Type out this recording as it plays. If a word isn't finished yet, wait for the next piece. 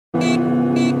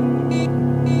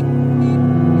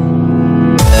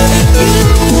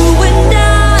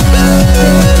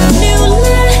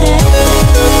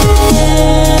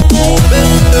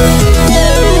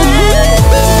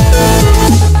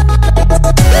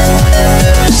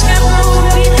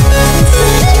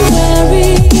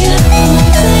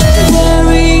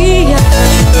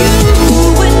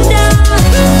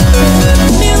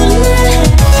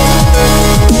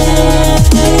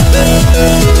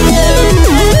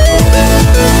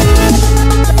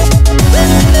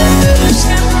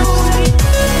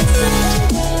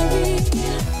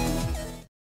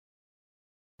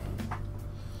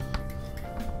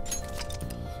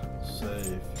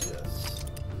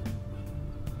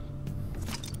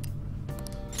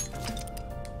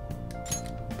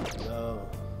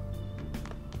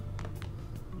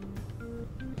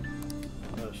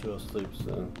She'll sleep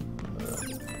soon.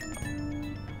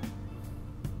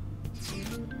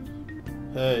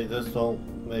 Hey, this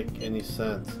don't make any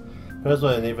sense. First of all,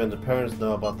 and even the parents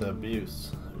know about the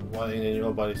abuse. Why ain't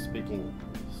nobody speaking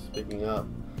up?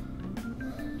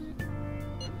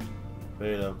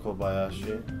 Rita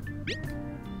Kobayashi.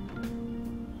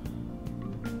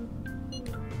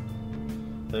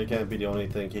 That can't be the only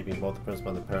thing keeping both the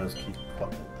principal and the parents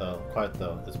quiet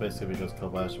though. It's basically because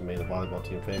Kobayashi made the volleyball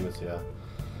team famous, yeah.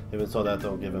 Even so, that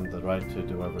don't give him the right to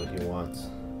do whatever he wants.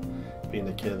 Being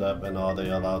the kid up and all they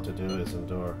allowed to do is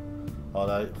endure. All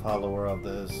that follower of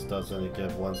this doesn't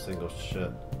give one single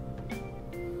shit.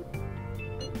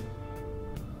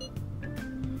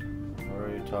 Where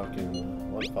are you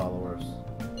talking? What followers?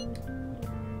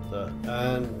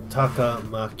 And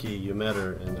Takamaki, you met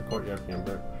her in the courtyard,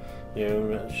 remember?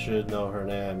 You should know her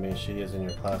name. I mean, she is in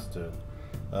your class, dude.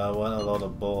 What a load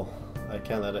of bull. I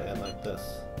can't let it end like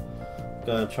this.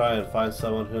 Gonna try and find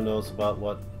someone who knows about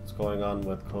what's going on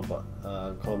with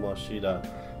Komoshida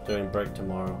during break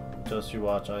tomorrow. Just you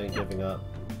watch, I ain't giving up.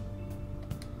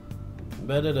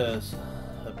 Bet it is.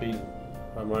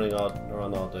 I'm running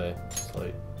around all day. It's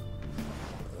late.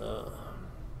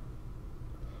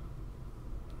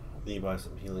 Need to buy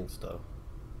some healing stuff.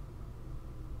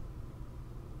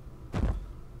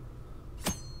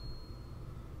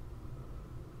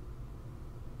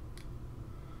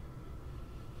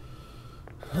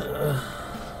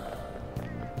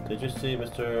 Did you see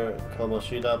Mr.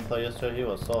 Komoshida play yesterday? He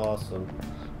was so awesome.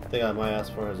 I think I might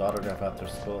ask for his autograph after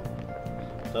school.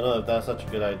 Don't know if that's such a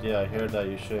good idea. I hear that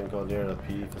you shouldn't go near the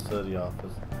PE facility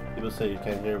office. People say you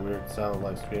can hear weird sounds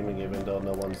like screaming even though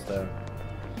no one's there.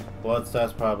 Well,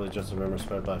 that's probably just a rumor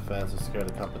spread by fans to scare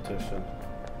the competition.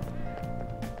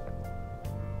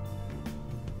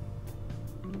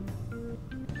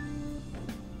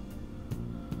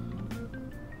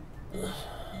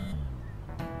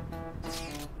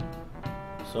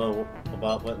 So,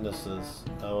 about witnesses,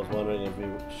 I was wondering if we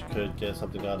could get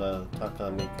something out of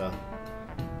Takamika.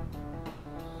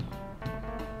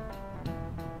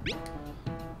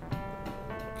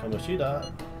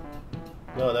 Kamoshida?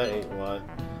 No, that ain't why.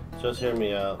 Just hear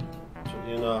me out.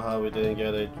 You know how we didn't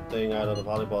get a thing out of the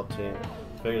volleyball team.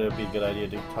 Figured it'd be a good idea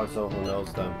to talk to someone who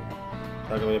knows them.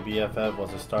 Takamika BFF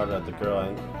was a starter at the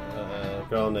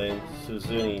girl named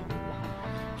Suzuni.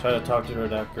 Tried to talk to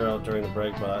that girl during the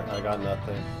break, but I got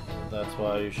nothing. That's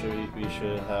why we should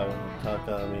have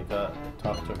Takamika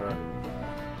talk to her.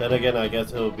 Then again, I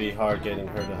guess it would be hard getting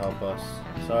her to help us.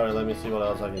 Sorry, let me see what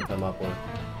else I can come up with.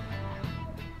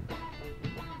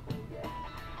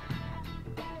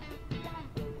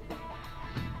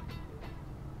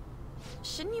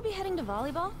 Shouldn't you be heading to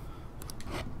volleyball?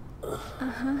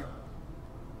 Uh-huh.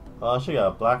 Oh, she got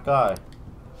a black eye.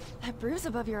 That bruise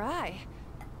above your eye.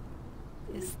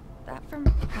 Is that from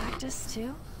practice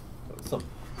too?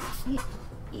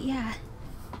 Yeah.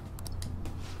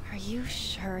 Are you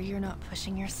sure you're not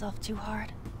pushing yourself too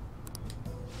hard?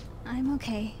 I'm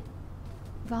okay.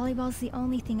 Volleyball's the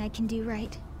only thing I can do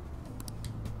right.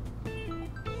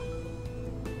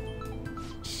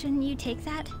 Shouldn't you take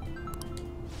that?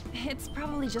 It's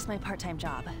probably just my part-time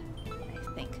job,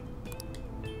 I think.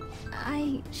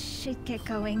 I should get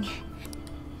going.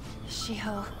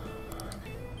 Shiho.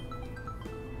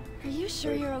 Are you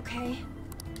sure you're okay?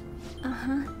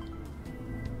 Uh-huh.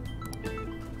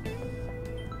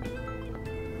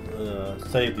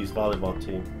 Save these volleyball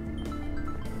team.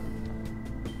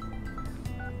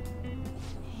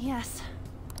 Yes.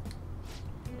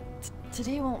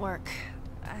 Today won't work.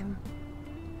 I'm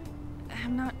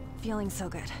not feeling so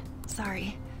good.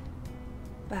 Sorry.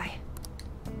 Bye.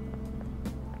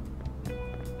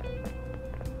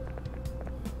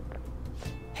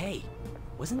 Hey,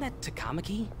 wasn't that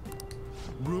Takamaki?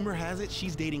 Rumor has it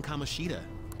she's dating Kamoshida.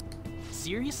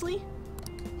 Seriously?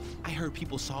 I heard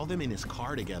people saw them in his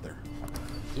car together.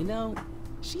 You know,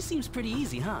 she seems pretty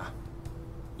easy, huh?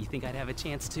 You think I'd have a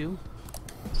chance too?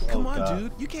 Come on, God.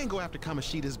 dude. You can't go after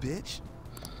Kamoshida's bitch.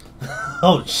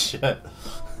 Oh shit.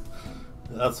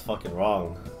 That's fucking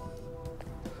wrong.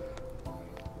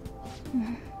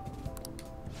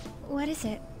 What is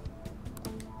it?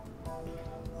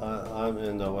 I'm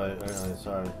in the way.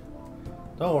 Sorry.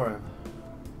 Don't worry.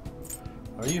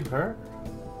 Are you hurt?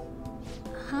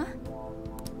 Huh?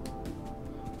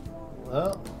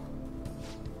 Well,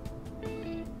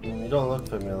 you don't look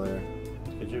familiar.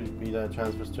 Could you be that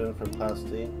transfer student from Class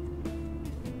D?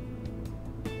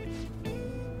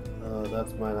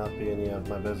 That might not be any of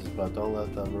my business, but don't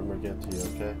let that rumor get to you,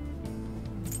 okay?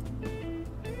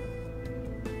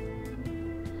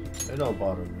 It don't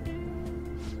bother me.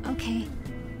 Okay.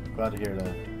 Glad to hear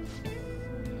that.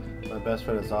 My best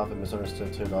friend is often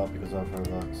misunderstood too, all because of her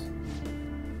looks.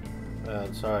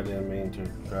 Sorry, I didn't mean to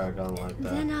drag on like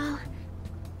that. Then I'll...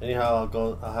 Anyhow,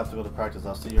 I'll have to go to practice.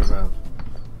 I'll see you around.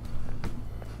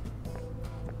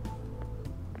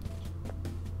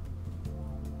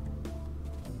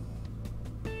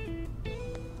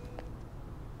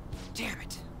 Damn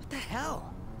it! What the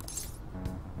hell?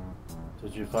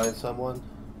 Did you find someone?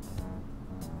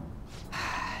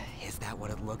 Is that what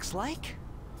it looks like?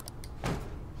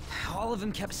 All of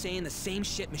them kept saying the same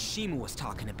shit Mishima was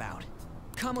talking about.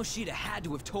 Kamoshida had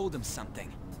to have told him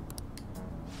something.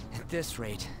 At this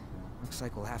rate, looks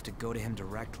like we'll have to go to him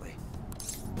directly.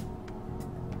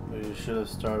 You should have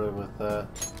started with that.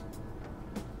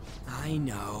 I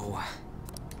know.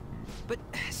 But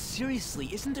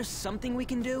seriously, isn't there something we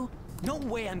can do? No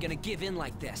way I'm gonna give in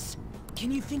like this.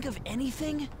 Can you think of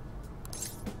anything?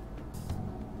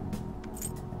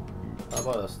 How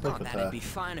about a stick with That'd that? be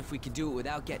fine if we could do it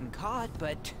without getting caught,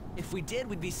 but if we did,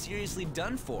 we'd be seriously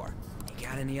done for. You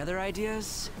got any other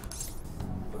ideas?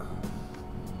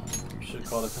 You should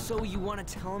call it. So you want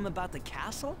to tell them about the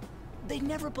castle? They'd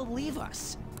never believe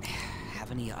us.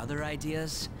 Have any other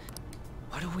ideas?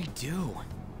 What do we do?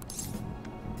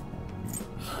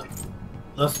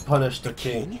 Let's punish the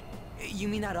king. You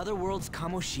mean that other world's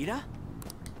Kamoshida?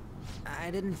 I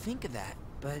didn't think of that,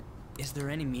 but is there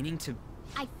any meaning to...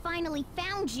 I finally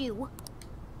found you!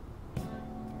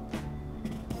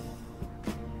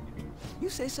 You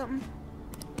say something?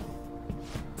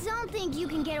 Don't think you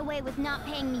can get away with not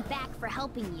paying me back for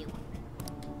helping you.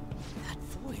 That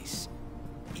voice...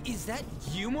 Is that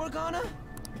you, Morgana?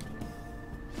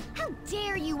 How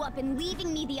dare you up and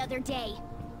leaving me the other day?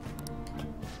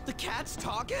 The cat's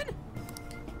talking?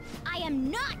 I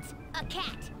am not a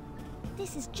cat!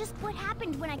 This is just what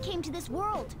happened when I came to this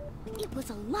world. It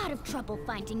was a lot of trouble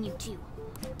finding you two.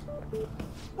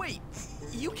 Wait,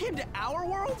 you came to our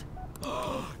world?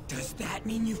 Does that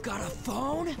mean you've got a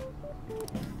phone?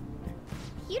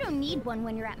 You don't need one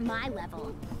when you're at my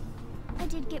level. I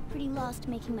did get pretty lost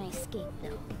making my escape,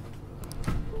 though.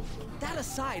 That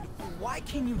aside, why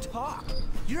can you talk?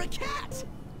 You're a cat!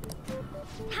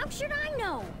 How should I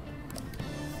know?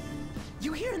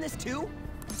 You hearing this too?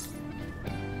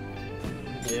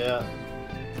 Yeah.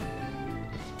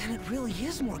 Then it really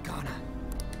is Morgana.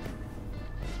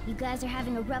 You guys are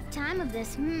having a rough time of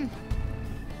this, hmm?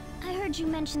 I heard you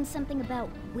mention something about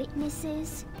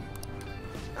witnesses.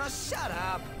 Oh, shut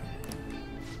up!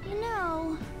 You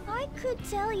know, I could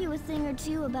tell you a thing or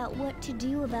two about what to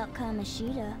do about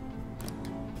Kamoshida.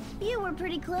 You were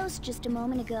pretty close just a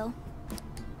moment ago.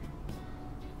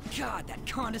 God, that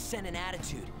condescending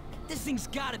attitude. This thing's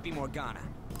gotta be Morgana.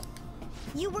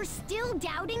 You were still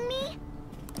doubting me?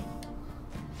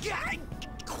 Yeah,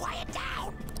 quiet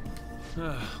down!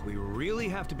 We really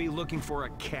have to be looking for a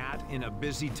cat in a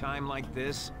busy time like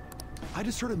this? I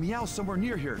just heard a meow somewhere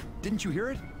near here. Didn't you hear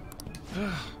it?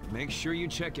 Make sure you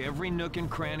check every nook and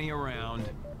cranny around.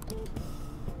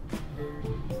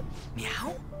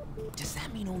 Meow? Does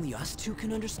that mean only us two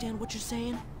can understand what you're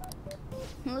saying?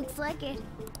 Looks like it.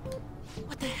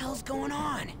 What the hell's going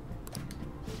on?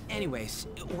 Anyways,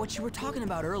 what you were talking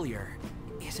about earlier,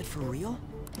 is it for real?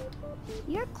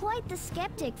 You're quite the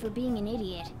skeptic for being an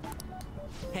idiot.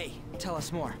 Hey, tell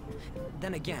us more.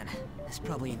 Then again, this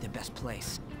probably ain't the best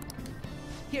place.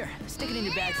 Here, stick it in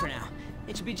your bag for now.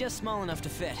 It should be just small enough to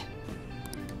fit.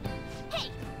 Hey!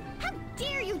 How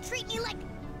dare you treat me like...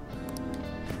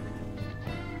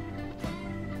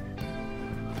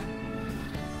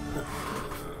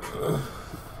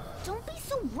 Don't be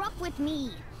so rough with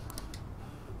me!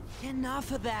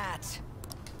 Enough of that!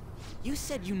 You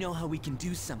said you know how we can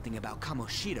do something about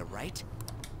Kamoshida, right?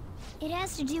 It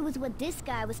has to do with what this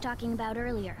guy was talking about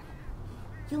earlier.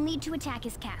 You'll need to attack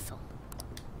his castle.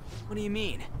 What do you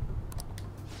mean?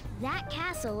 That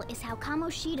castle is how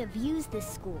Kamoshida views this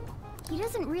school. He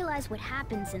doesn't realize what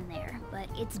happens in there, but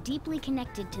it's deeply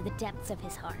connected to the depths of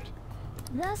his heart.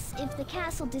 Thus, if the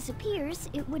castle disappears,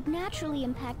 it would naturally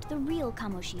impact the real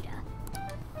Kamoshida.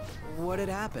 What'd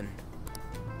happen?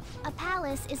 A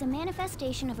palace is a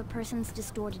manifestation of a person's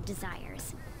distorted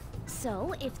desires.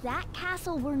 So, if that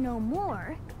castle were no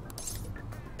more...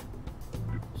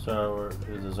 So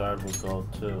his desires would go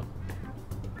too.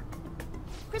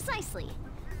 Precisely.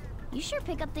 You sure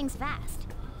pick up things fast.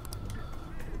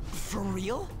 For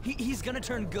real? He's gonna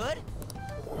turn good?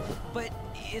 But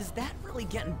is that really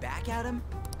getting back at him?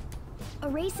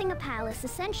 Erasing a palace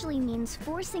essentially means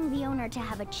forcing the owner to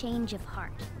have a change of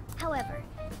heart. However,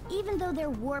 even though their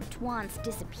warped wants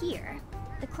disappear,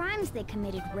 the crimes they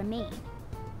committed remain.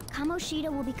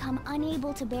 Kamoshida will become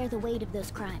unable to bear the weight of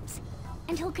those crimes,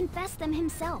 and he'll confess them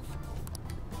himself.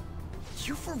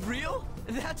 You for real?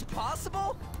 That's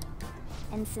possible?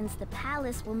 And since the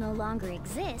palace will no longer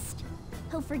exist,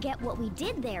 he'll forget what we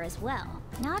did there as well.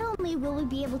 Not only will we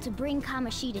be able to bring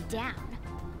Kamoshida down,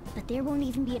 but there won't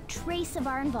even be a trace of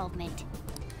our involvement.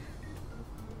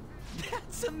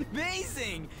 That's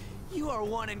amazing! You are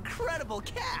one incredible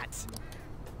cat!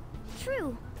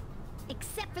 True.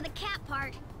 Except for the cat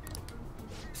part.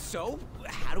 So,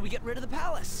 how do we get rid of the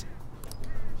palace?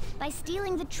 By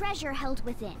stealing the treasure held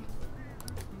within.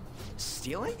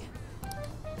 Stealing?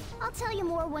 I'll tell you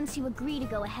more once you agree to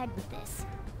go ahead with this.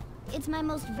 It's my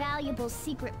most valuable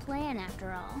secret plan,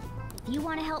 after all. If you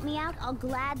want to help me out, I'll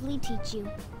gladly teach you.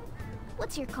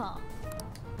 What's your call?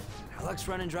 Our luck's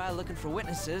running dry looking for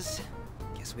witnesses.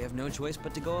 Guess we have no choice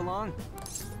but to go along.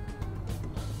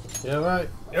 You're right.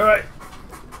 You're right.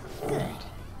 Good.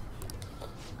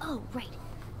 Oh, right.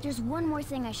 There's one more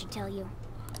thing I should tell you.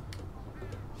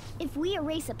 If we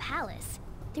erase a palace,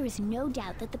 there is no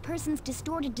doubt that the person's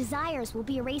distorted desires will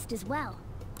be erased as well.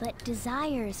 But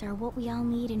desires are what we all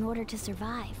need in order to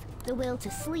survive. The will to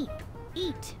sleep,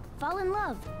 eat, fall in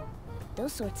love.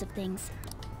 Those sorts of things.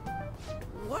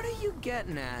 What are you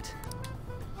getting at?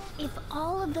 If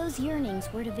all of those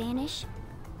yearnings were to vanish,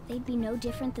 they'd be no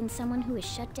different than someone who is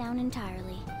shut down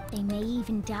entirely. They may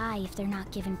even die if they're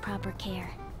not given proper care.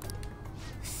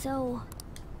 So...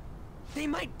 They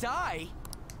might die?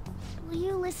 will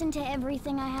you listen to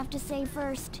everything I have to say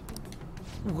first?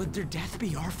 Would their death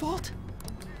be our fault?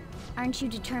 Aren't you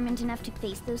determined enough to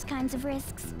face those kinds of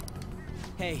risks?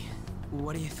 Hey,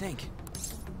 what do you think?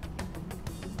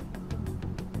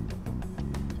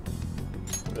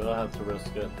 We don't have to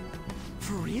risk it.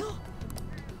 For real?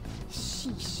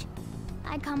 Sheesh.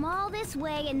 I come all this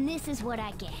way and this is what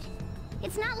I get.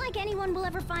 It's not like anyone will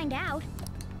ever find out.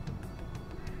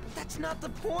 That's not the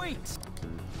point!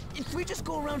 If we just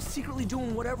go around secretly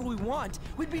doing whatever we want,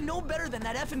 we'd be no better than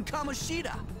that effing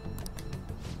Kamoshida!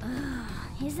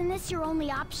 Isn't this your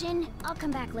only option? I'll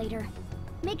come back later.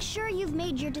 Make sure you've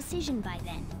made your decision by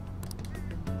then.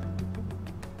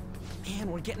 Man,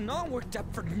 we're getting all worked up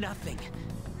for nothing.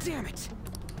 Damn it!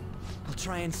 I'll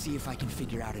try and see if I can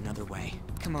figure out another way.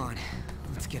 Come on,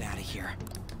 let's get out of here.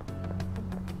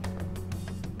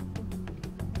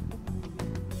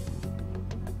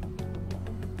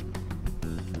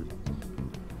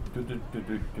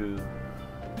 Do.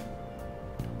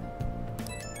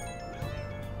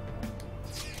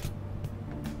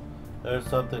 There's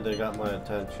something that got my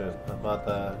attention about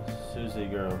that Susie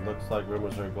girl. Looks like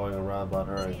rumors are going around about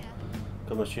her and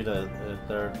Kamoshida. If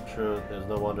they're true, there's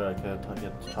no wonder I can't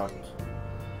get talked.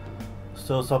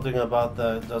 Still, something about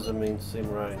that doesn't seem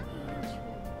right.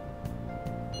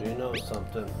 Do you know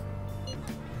something?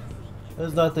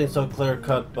 There's nothing so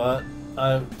clear-cut, but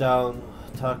I've down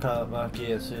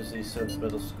Takamaki and Susie since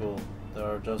middle school. There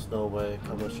are just no way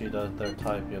Kamoshida their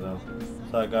type, you know.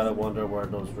 So I gotta wonder where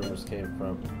those rumors came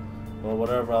from. Well,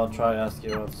 whatever, I'll try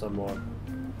asking around some more.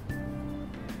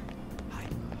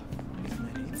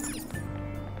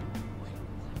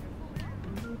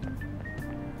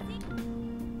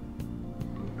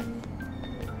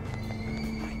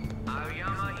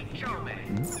 Aoyama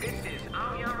Ichome. This is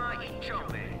Aoyama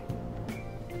Ichome.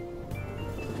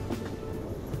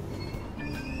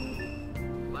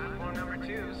 Platform number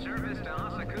 2, service to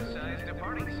Asakusa is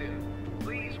departing soon.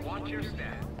 Please watch your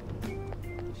step.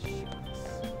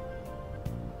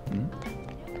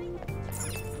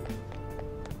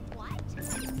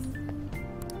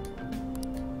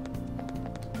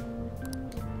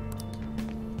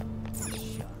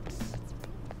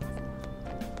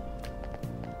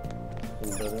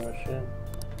 Vending machine.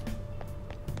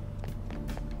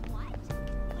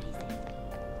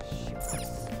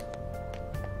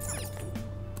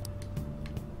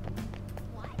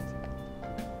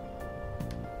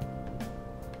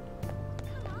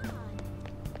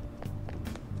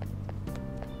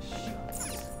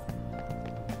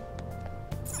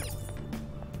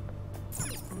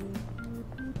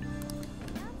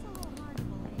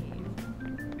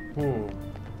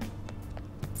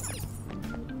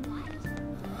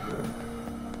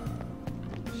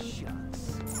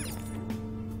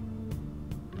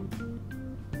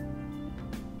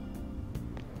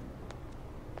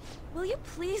 Will you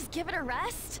please give it a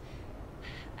rest?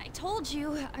 I told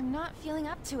you, I'm not feeling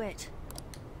up to it.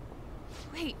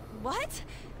 Wait, what?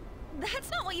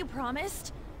 That's not what you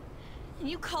promised. And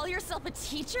you call yourself a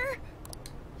teacher?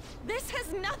 This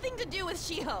has nothing to do with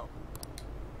Shiho.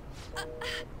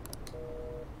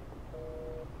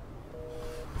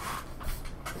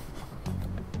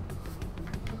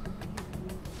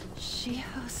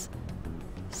 Shiho's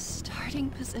starting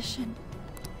position.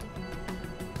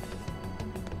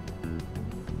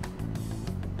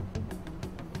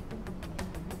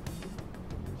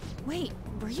 Wait,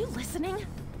 were you listening?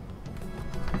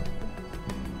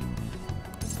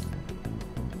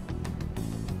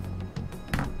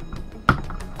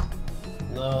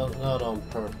 No, not on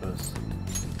purpose.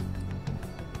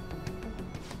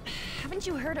 Haven't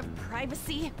you heard of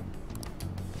privacy?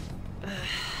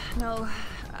 No,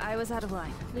 I was out of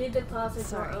line. Leave the closet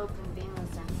door Sorry. open. Bean was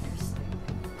down here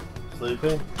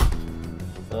Sleeping?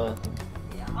 Yeah,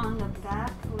 on the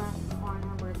back left corner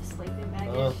where the sleeping bag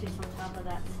is, she's on top of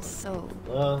that. So,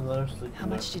 they're sleeping. how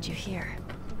much did you hear?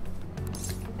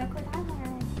 Look what I heard.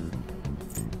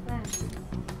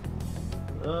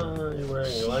 You're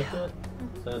wearing. You like it?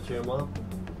 Send it to your mom.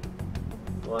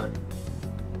 Why?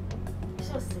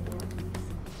 She'll see it.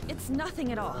 It's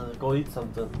nothing at all. Go eat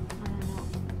something. I don't know.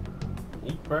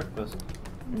 Eat breakfast.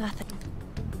 Nothing.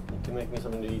 You can make me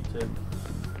something to eat too.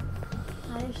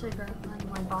 I usually grab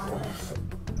my bottles.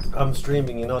 I'm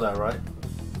streaming, you know that, right?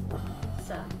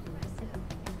 So. I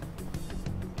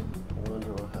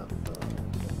wonder what happened.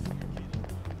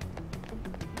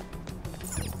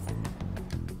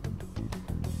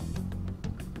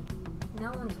 No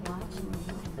one's watching.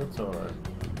 It's alright.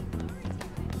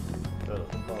 Gotta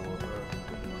follow her.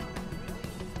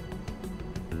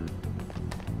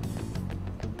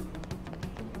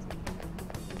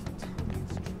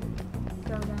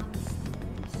 Go down the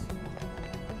stairs.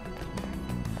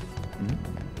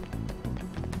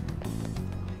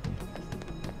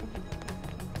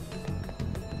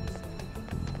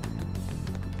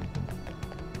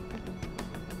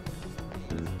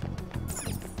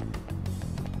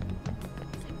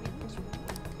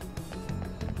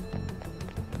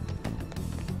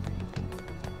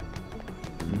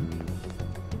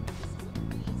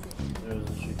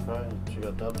 Isn't she crying? She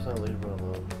got dubs on, leave her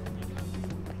alone.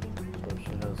 So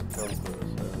she has comfort.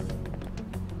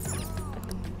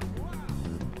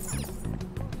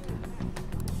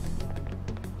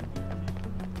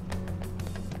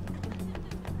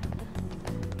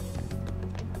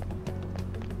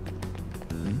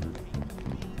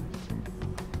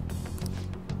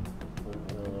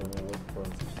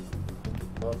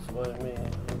 Walks by me,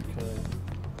 okay.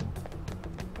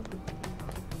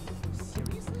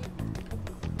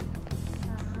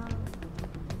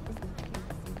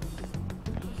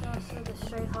 There's also the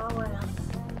straight hallway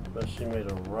outside. But she made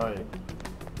a right.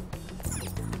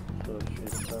 So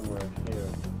she's somewhere here.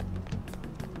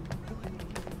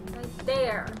 Right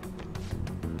there.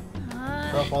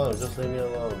 Stop following, just leave me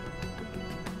alone.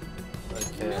 I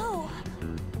can't. No.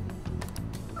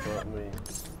 Got me.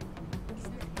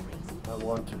 I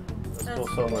want to. Let's go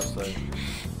somewhere safe.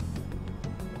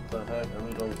 What the heck? I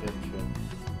really don't get you.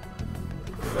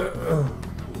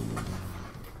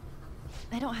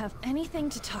 I don't have anything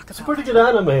to talk about. It's a pretty good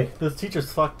anime. This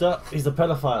teacher's fucked up. He's a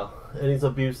pedophile. And he's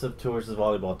abusive towards his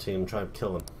volleyball team, trying to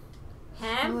kill him.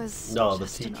 It was No, the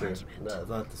just an teacher. argument.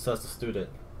 That's the student.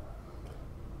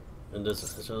 And this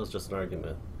was just an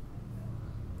argument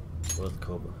with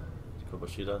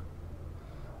Koboshida.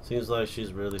 Seems like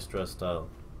she's really stressed out.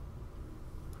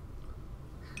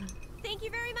 Thank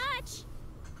you very much.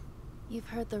 You've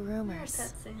heard the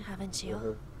rumors, haven't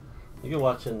you? You can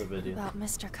watch it in the video. About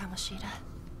Mr. Kamoshida.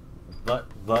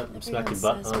 I'm smacking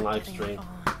butt on live stream.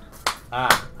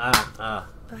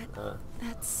 But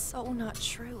that's so not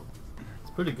true.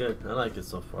 It's pretty good. I like it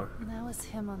so far. That was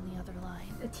him on the other line.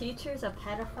 The teacher's a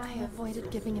pedophile. I avoided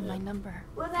giving him my number.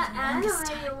 Well, that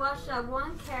anime you watched, that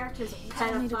one character's a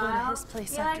told me to go to pedophile. his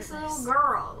place He after likes little this.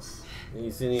 girls.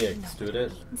 He's a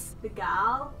student. The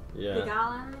gal? Yeah. The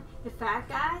gal anime? The fat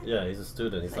guy? Yeah, he's a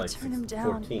student. He's I like turned him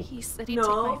down. 14. He said he'd No.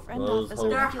 take my friend off as a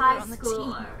They're regular high on the team.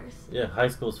 schoolers. Yeah, high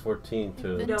school's 14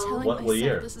 too. I've been telling What myself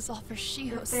year? this is all for They're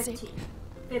Shiho's 15. sake.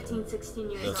 15,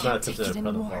 16 years That's old. not take considered it a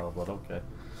anymore. pedophile, but okay.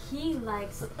 He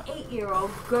likes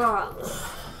 8-year-old girls.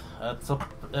 That's up.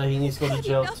 He needs to go to Had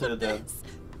jail enough too of then. this.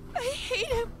 I hate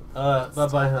him. Bye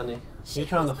bye, honey. Can you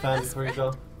turn on the fan before you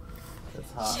go?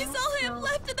 It's hot. She's all I have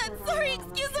left of that sorry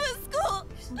excuse of a school.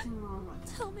 There's something wrong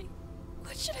with her. Tell me,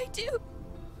 what should I do?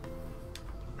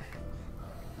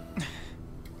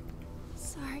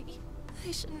 Sorry,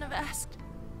 I shouldn't have asked.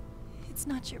 It's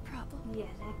not your problem. Yeah,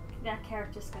 that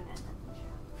character's gonna end up in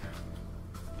jail.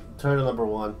 Turn to number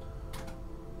 1.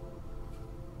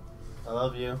 I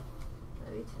love you.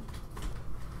 Love you too.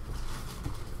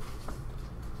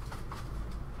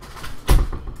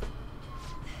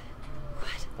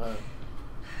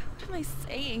 What am I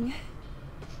saying?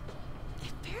 I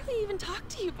barely even talked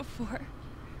to you before.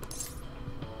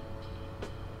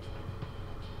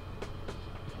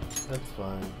 That's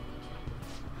fine.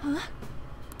 Huh?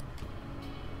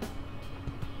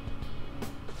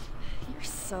 You're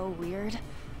so weird.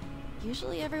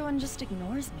 Usually everyone just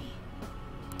ignores me.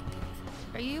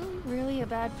 Are you really a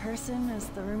bad person, as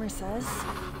the rumor says?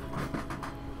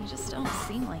 You just don't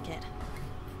seem like it.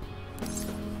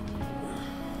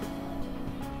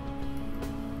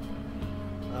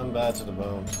 I'm bad to the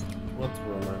bone. What's the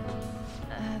rumor?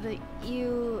 That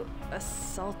you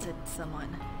assaulted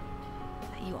someone.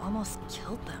 That you almost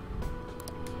killed them.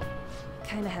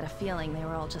 Kinda had a feeling they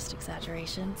were all just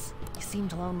exaggerations. You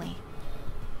seemed lonely.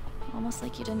 Almost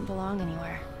like you didn't belong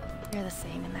anywhere. You're the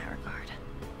same in that regard.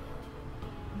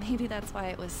 Maybe that's why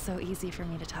it was so easy for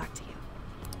me to talk to you.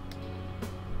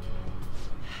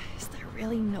 Is there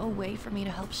really no way for me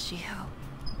to help Shiho?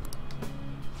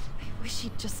 I wish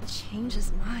he'd just change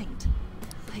his mind.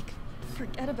 Like,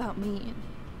 forget about me and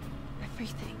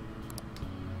everything.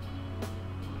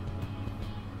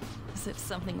 As if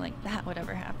something like that would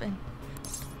ever happen.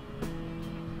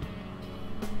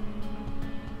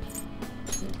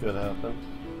 It could happen.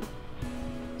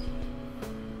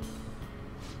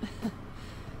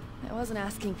 I wasn't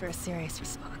asking for a serious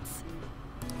response.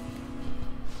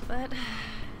 But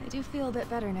I do feel a bit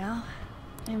better now.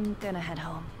 I'm gonna head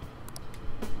home.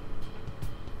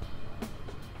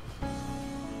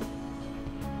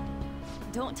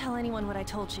 Don't tell anyone what I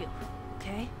told you,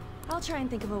 okay? I'll try and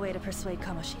think of a way to persuade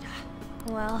Kamoshida.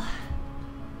 Well,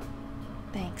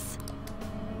 thanks.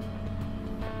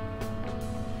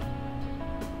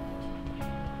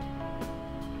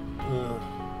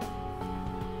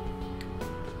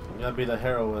 You gotta be the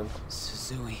heroine.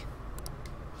 Suzui,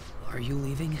 are you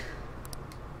leaving?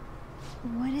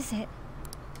 What is it?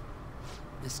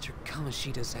 Mr.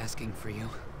 Kamoshida's asking for you.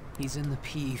 He's in the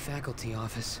PE faculty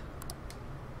office.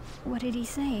 What did he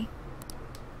say?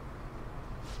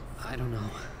 I don't know.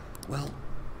 Well,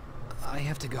 I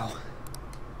have to go.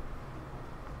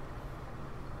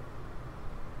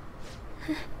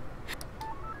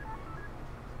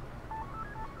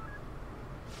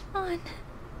 On.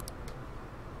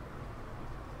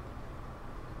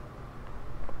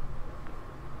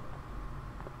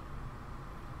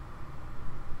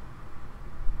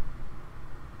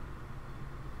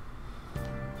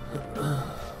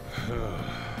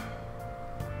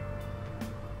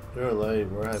 You're late.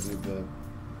 Where have you been?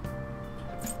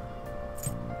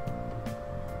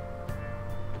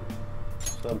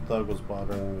 Some thug was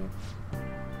bothering me.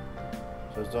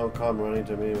 Just don't come running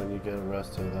to me when you get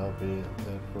arrested. That'll be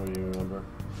it for you, remember?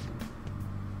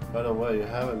 By the way, you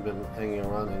haven't been hanging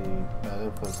around any bad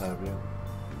influence, have you?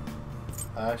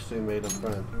 I actually made a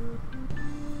friend.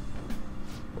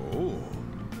 Oh.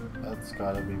 That's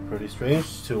gotta be pretty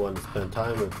strange to want to spend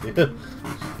time with you.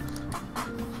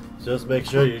 Just make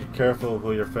sure you're careful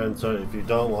who your friends are if you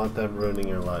don't want them ruining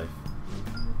your life.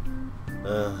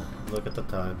 Look at the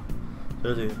time.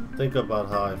 Really, think about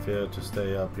how I feel to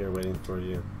stay up here waiting for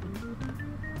you.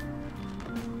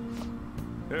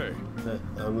 Hey.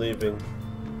 I'm leaving.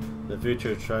 In the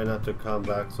future, try not to come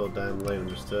back so damn late,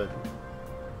 understood?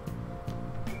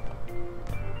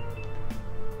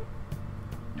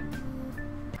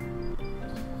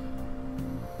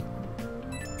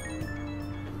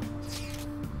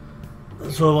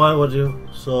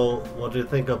 So what do you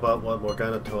think about what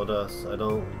Morgana told us? I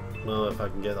don't know if I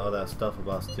can get all that stuff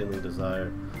about stealing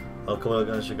desire. How come I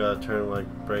guess you gotta turn like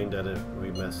brain dead if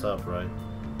we mess up, right?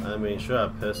 I mean, sure, I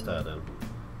pissed at him,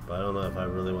 but I don't know if I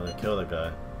really want to kill the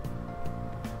guy.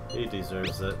 He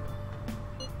deserves it.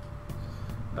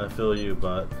 I feel you,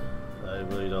 but I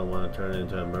really don't want to turn it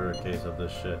into a murder case of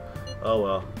this shit. Oh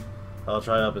well, I'll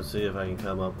try up and see if I can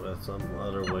come up with some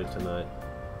other way tonight.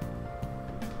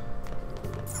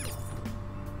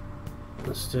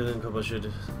 The student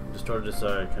should destroy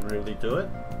desire. Can really do it?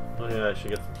 Oh yeah, I should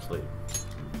get some sleep.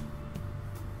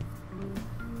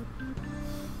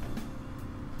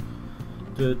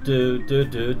 Do do do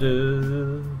do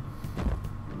do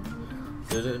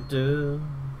do do do.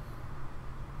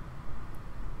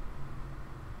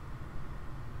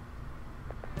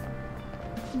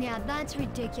 Yeah, that's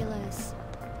ridiculous.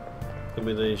 Could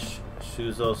be the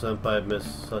Shuzo Senpai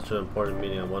missed such an important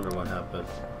meeting. I wonder what happened.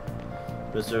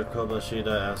 Mr.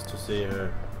 Komoshida asked to see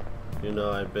her. You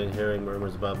know, I've been hearing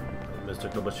murmurs about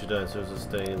Mr. Komoshida and Susan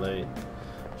staying late.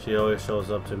 She always shows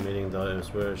up to meeting, though I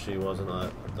swear she wasn't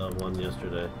at the one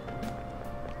yesterday.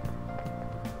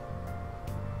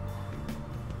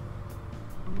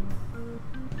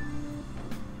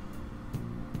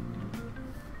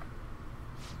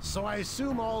 So I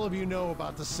assume all of you know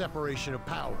about the separation of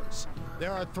powers.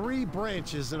 There are 3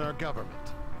 branches in our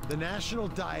government. The National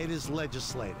Diet is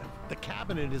legislative, the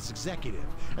Cabinet is executive,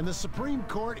 and the Supreme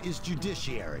Court is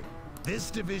judiciary.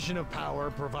 This division of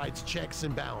power provides checks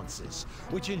and balances,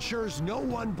 which ensures no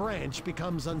one branch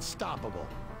becomes unstoppable.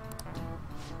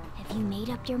 Have you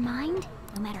made up your mind?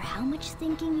 No matter how much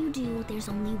thinking you do, there's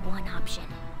only one option.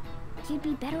 You'd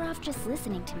be better off just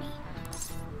listening to me.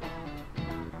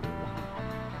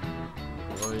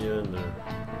 Why are you in there?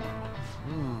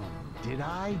 Did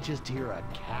I just hear a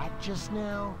cat just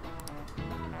now?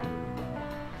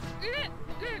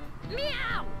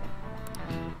 Meow!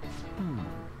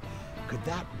 Could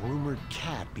that rumored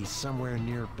cat be somewhere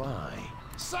nearby?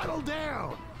 Settle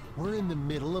down! We're in the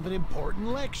middle of an important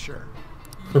lecture.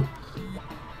 There's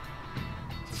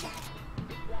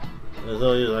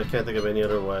no use. I can't think of any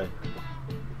other way.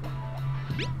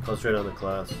 Concentrate on the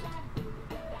class.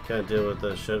 Can't deal with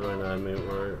this shit right now. I mean,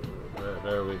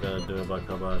 what are we gonna do about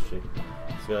Kobayashi?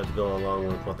 Just got to go along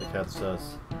with what the cat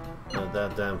says.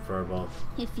 That damn furball.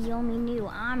 If you only knew,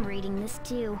 I'm reading this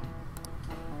too.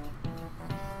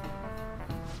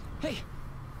 Hey,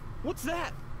 what's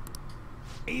that?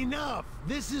 Enough!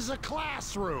 This is a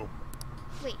classroom!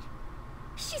 Wait,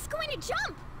 she's going to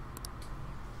jump!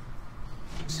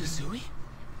 Suzui?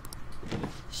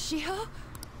 Shiho?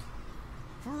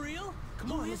 For real?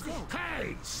 Come on, let's go.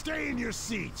 Hey! Stay in your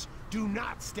seats! Do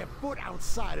not step foot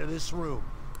outside of this room!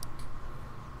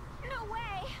 No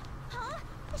way! Huh?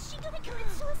 Is she gonna commit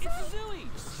suicide?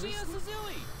 It's Suzui! Shiho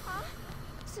Suzui! Huh?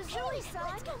 Suzui-san?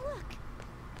 Let's go look.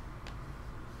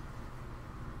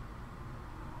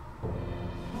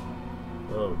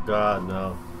 Oh God,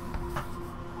 no.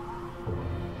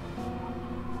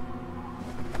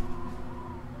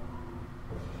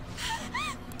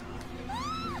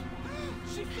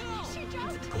 She fell! She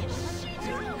jumped! She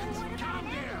jumped! Calm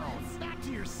down! Back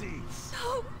to your seats!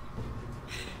 No!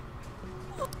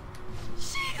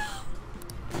 Shiho!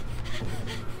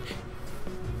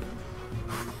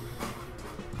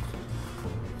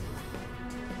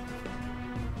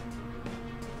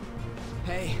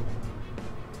 Hey.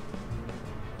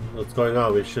 What's going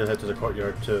on? We should head to the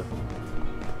courtyard too.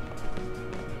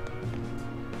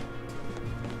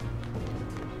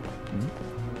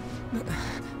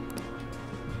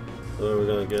 So we're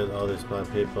gonna get all these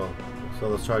bad people. So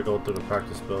let's try going through the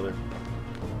practice building.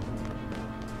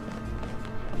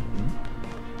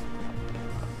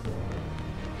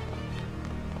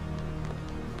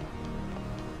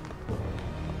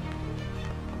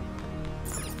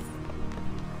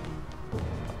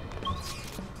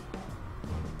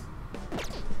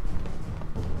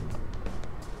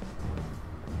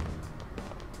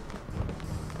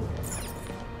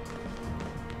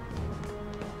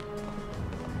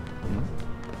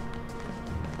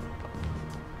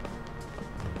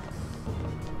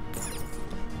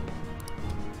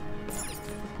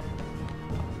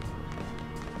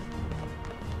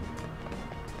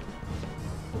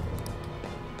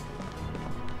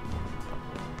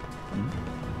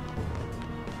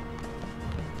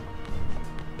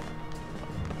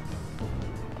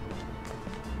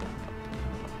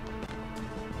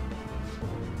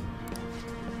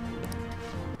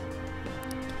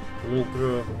 Coming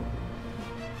through.